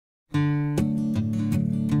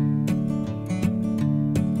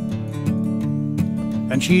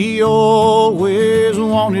and she always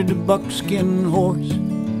wanted a buckskin horse,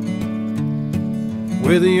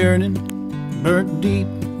 with the yearning burnt deep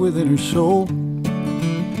within her soul.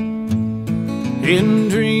 In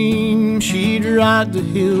dreams she'd ride the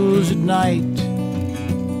hills at night,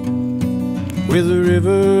 with the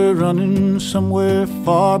river running somewhere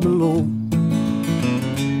far below.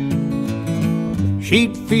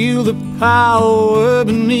 She'd feel the power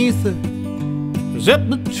beneath her as up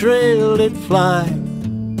the trail they'd fly,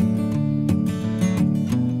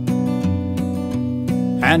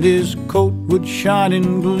 and his coat would shine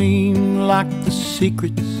and gleam like the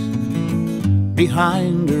secrets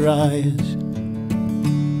behind her eyes.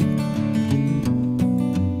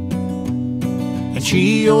 And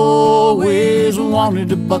she always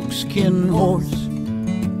wanted a buckskin horse,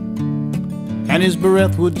 and his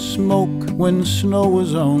breath would smoke when snow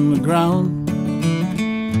was on the ground.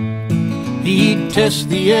 He'd test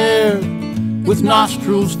the air with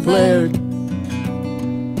nostrils flared,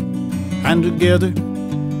 and together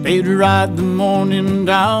they'd ride the morning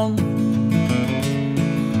down.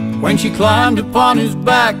 When she climbed upon his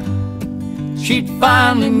back, she'd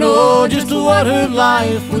finally know just what her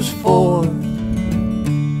life was for.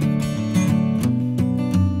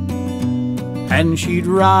 And she'd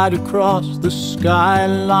ride across the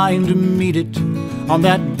skyline to meet it on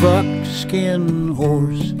that buckskin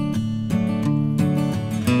horse.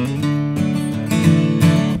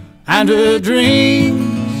 And her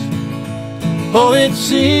dreams, oh, it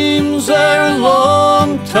seems they're a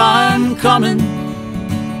long time coming,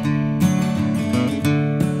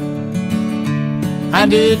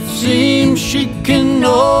 and it seems she can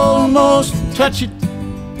almost touch it.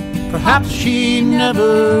 Perhaps she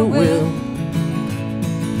never will.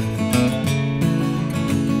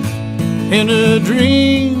 In her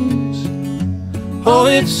dreams, oh,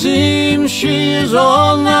 it seems she is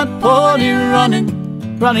on that pony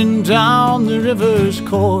running down the river's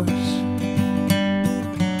course,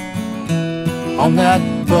 on that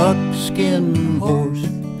buckskin horse.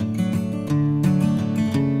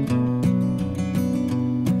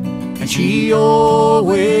 And she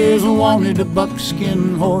always wanted a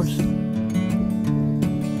buckskin horse,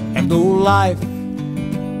 and though life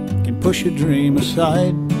can push a dream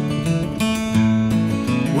aside,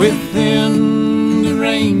 within the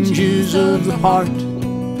ranges of the heart,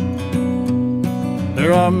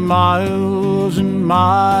 there are miles and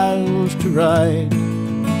miles to ride.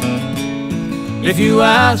 If you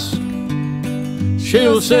ask,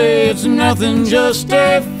 she'll say it's nothing, just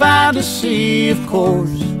a fantasy, of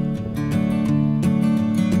course.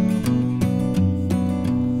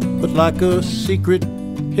 But like a secret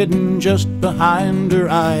hidden just behind her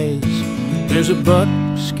eyes, there's a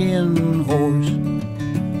buckskin horse.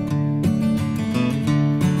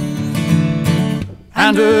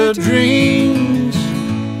 And her dreams,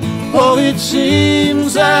 oh, it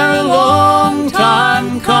seems they're a long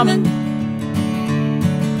time coming,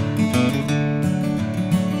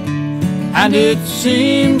 and it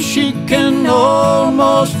seems she can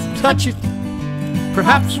almost touch it.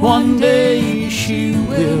 Perhaps one day she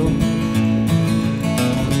will.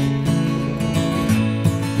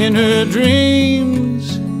 In her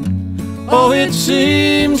dreams, oh, it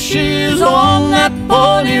seems she's on that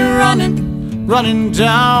pony running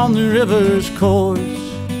down the river's course,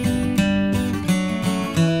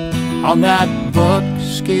 on that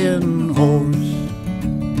buckskin horse,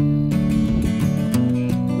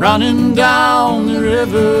 running down the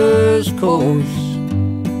river's course,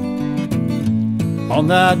 on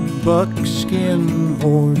that buckskin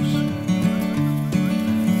horse.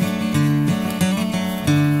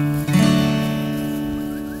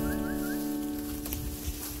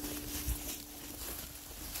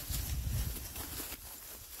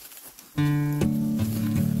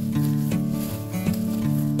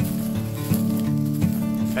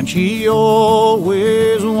 And she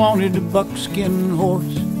always wanted a buckskin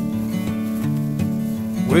horse,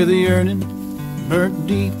 with the yearning burnt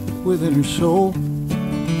deep within her soul.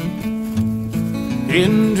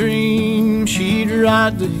 In dreams she'd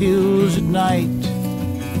ride the hills at night,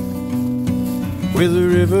 with the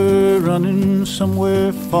river running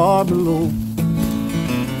somewhere far below.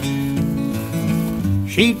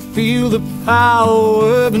 She'd feel the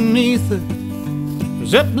power beneath her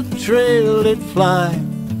as up the trail they'd fly,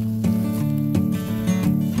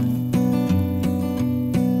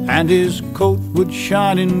 and his coat would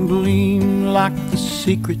shine and gleam like the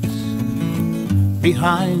secrets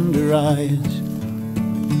behind her eyes.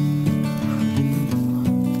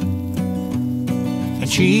 And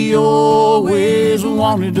she always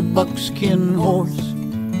wanted a buckskin horse,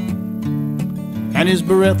 and his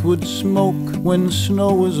breath would smoke when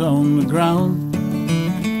snow was on the ground.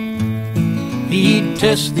 He'd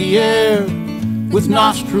test the air with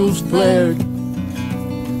nostrils flared,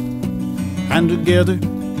 and together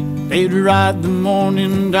they'd ride the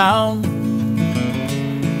morning down.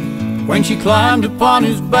 When she climbed upon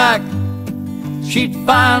his back, she'd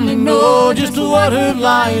finally know just what her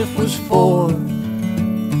life was for.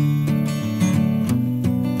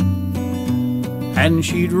 And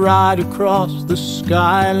she'd ride across the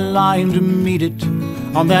skyline to meet it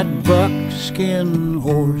on that buckskin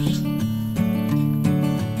horse.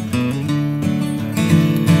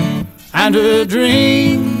 And her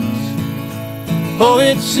dreams, oh,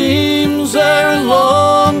 it seems they're a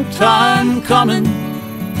long time coming.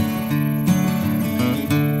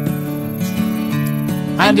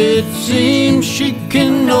 And it seems she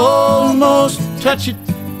can almost touch it,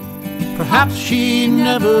 perhaps she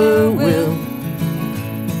never will.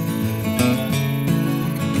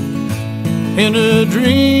 In her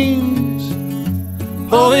dreams,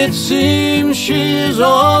 oh, it seems she is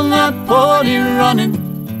on that pony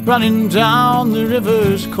running down the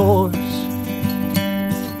river's course,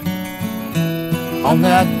 on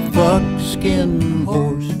that buckskin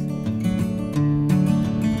horse.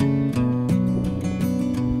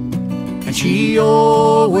 And she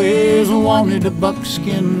always wanted a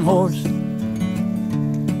buckskin horse.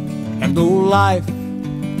 And though life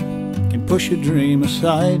can push a dream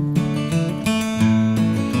aside,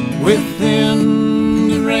 within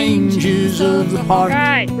the ranges of the heart,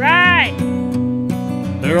 Right.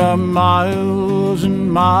 there are miles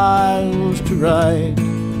and miles to ride.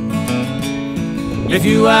 If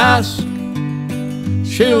you ask,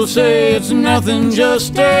 she'll say it's nothing,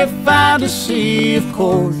 just a fantasy, of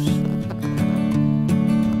course.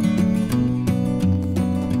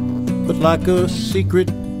 But like a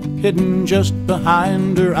secret hidden just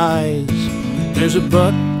behind her eyes, there's a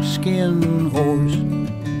buckskin horse.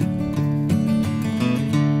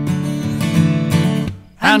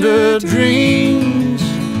 And her dreams,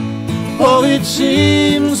 oh, it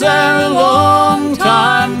seems they're a long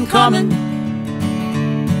time coming.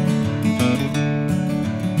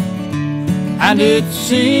 And it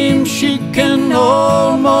seems she can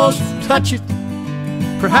almost touch it,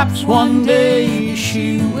 perhaps one day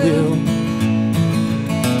she will.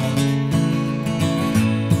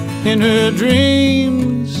 In her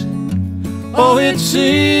dreams, oh, it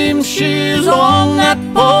seems she's on that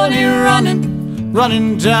pony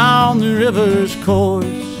running down the river's course,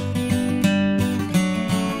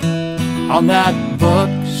 on that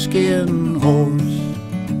buckskin horse,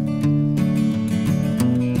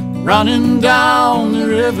 running down the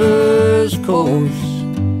river's course,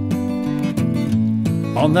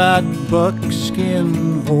 on that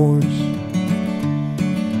buckskin horse.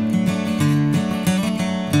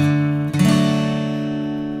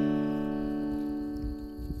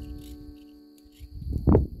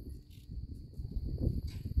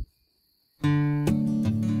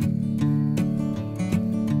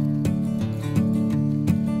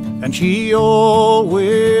 And she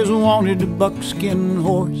always wanted a buckskin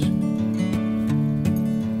horse,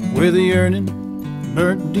 with the yearning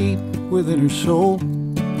burnt deep within her soul.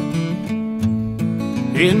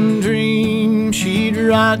 In dreams she'd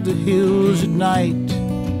ride the hills at night,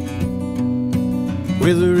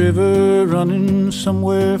 with the river running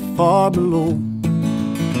somewhere far below.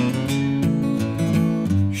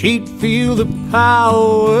 She'd feel the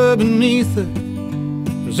power beneath her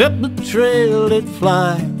as up the trail they'd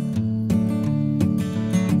fly.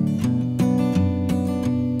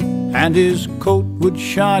 And his coat would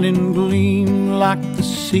shine and gleam like the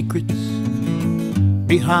secrets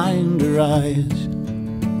behind her eyes.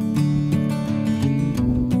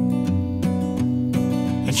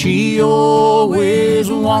 And she always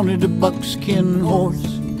wanted a buckskin horse,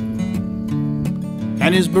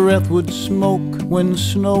 and his breath would smoke when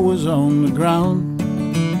snow was on the ground.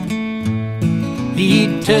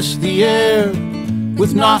 He'd test the air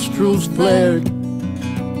with nostrils flared,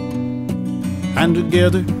 and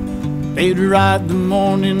together they'd ride the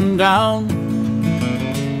morning down.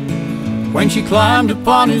 When she climbed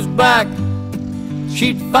upon his back,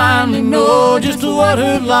 she'd finally know just what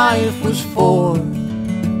her life was for.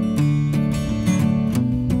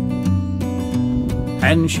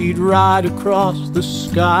 And she'd ride across the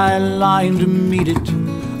skyline to meet it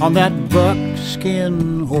on that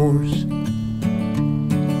buckskin horse.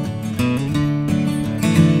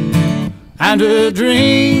 And her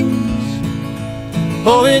dreams,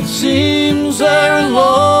 oh, it seems they're a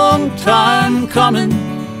long time coming.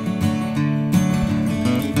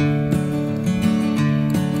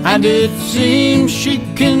 And it seems she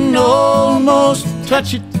can almost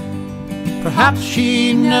touch it, perhaps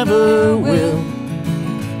she never will.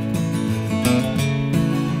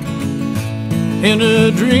 in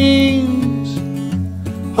her dreams.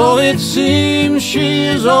 Oh, it seems she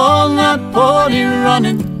is on that pony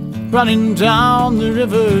running down the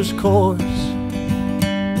river's course,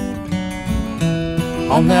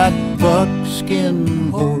 on that buckskin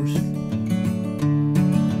horse.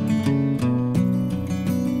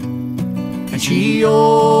 And she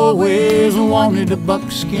always wanted a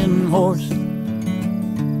buckskin horse.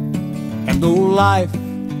 And though life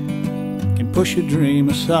can push a dream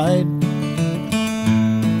aside,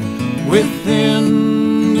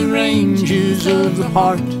 within the ranges of the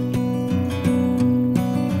heart,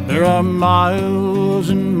 there are miles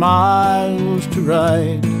and miles to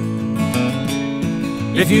ride.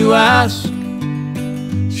 If you ask,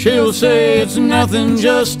 she'll say it's nothing,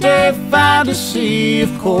 just a fantasy,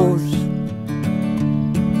 of course.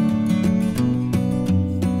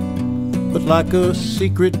 But like a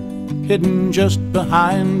secret hidden just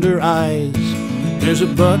behind her eyes, there's a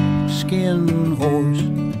buckskin horse.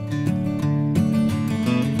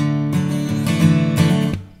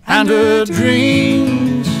 And her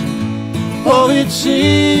dreams, oh, it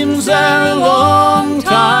seems they're a long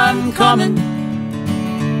time coming.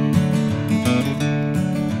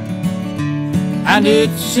 And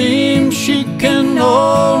it seems she can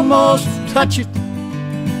almost touch it.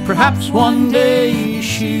 Perhaps one day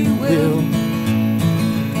she will.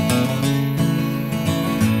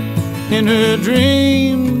 In her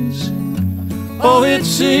dreams, oh, it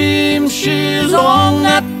seems she's on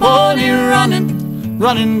that pony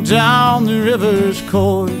running down the river's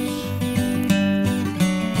course,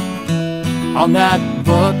 on that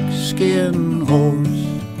buckskin horse,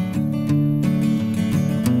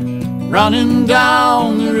 running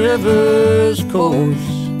down the river's course,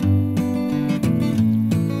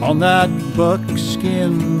 on that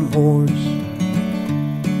buckskin horse.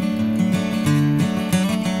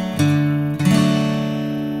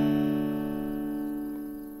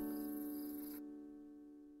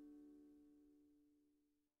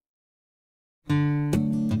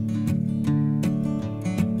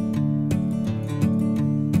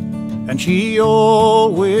 And she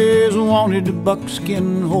always wanted a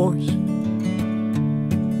buckskin horse,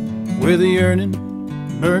 with the yearning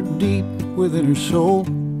burnt deep within her soul.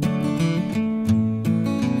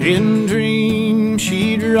 In dreams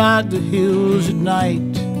she'd ride the hills at night,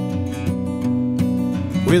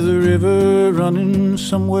 with the river running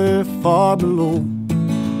somewhere far below.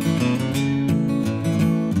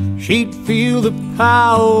 She'd feel the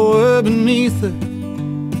power beneath her,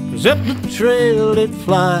 as up the trail they'd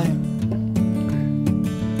fly.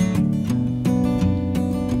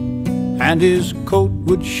 And his coat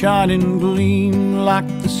would shine and gleam like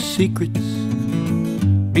the secrets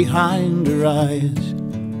behind her eyes.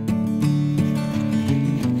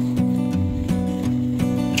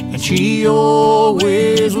 And she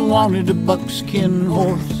always wanted a buckskin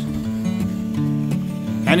horse,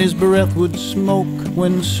 and his breath would smoke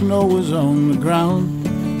when snow was on the ground.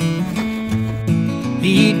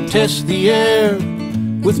 He'd test the air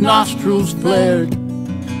with nostrils flared,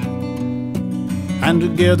 and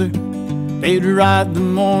together they'd ride the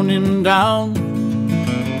morning down.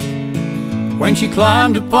 When she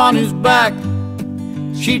climbed upon his back,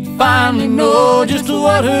 she'd finally know just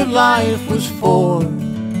what her life was for.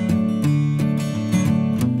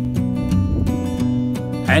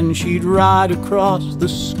 And she'd ride across the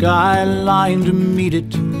skyline to meet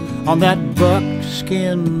it on that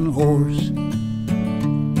buckskin horse.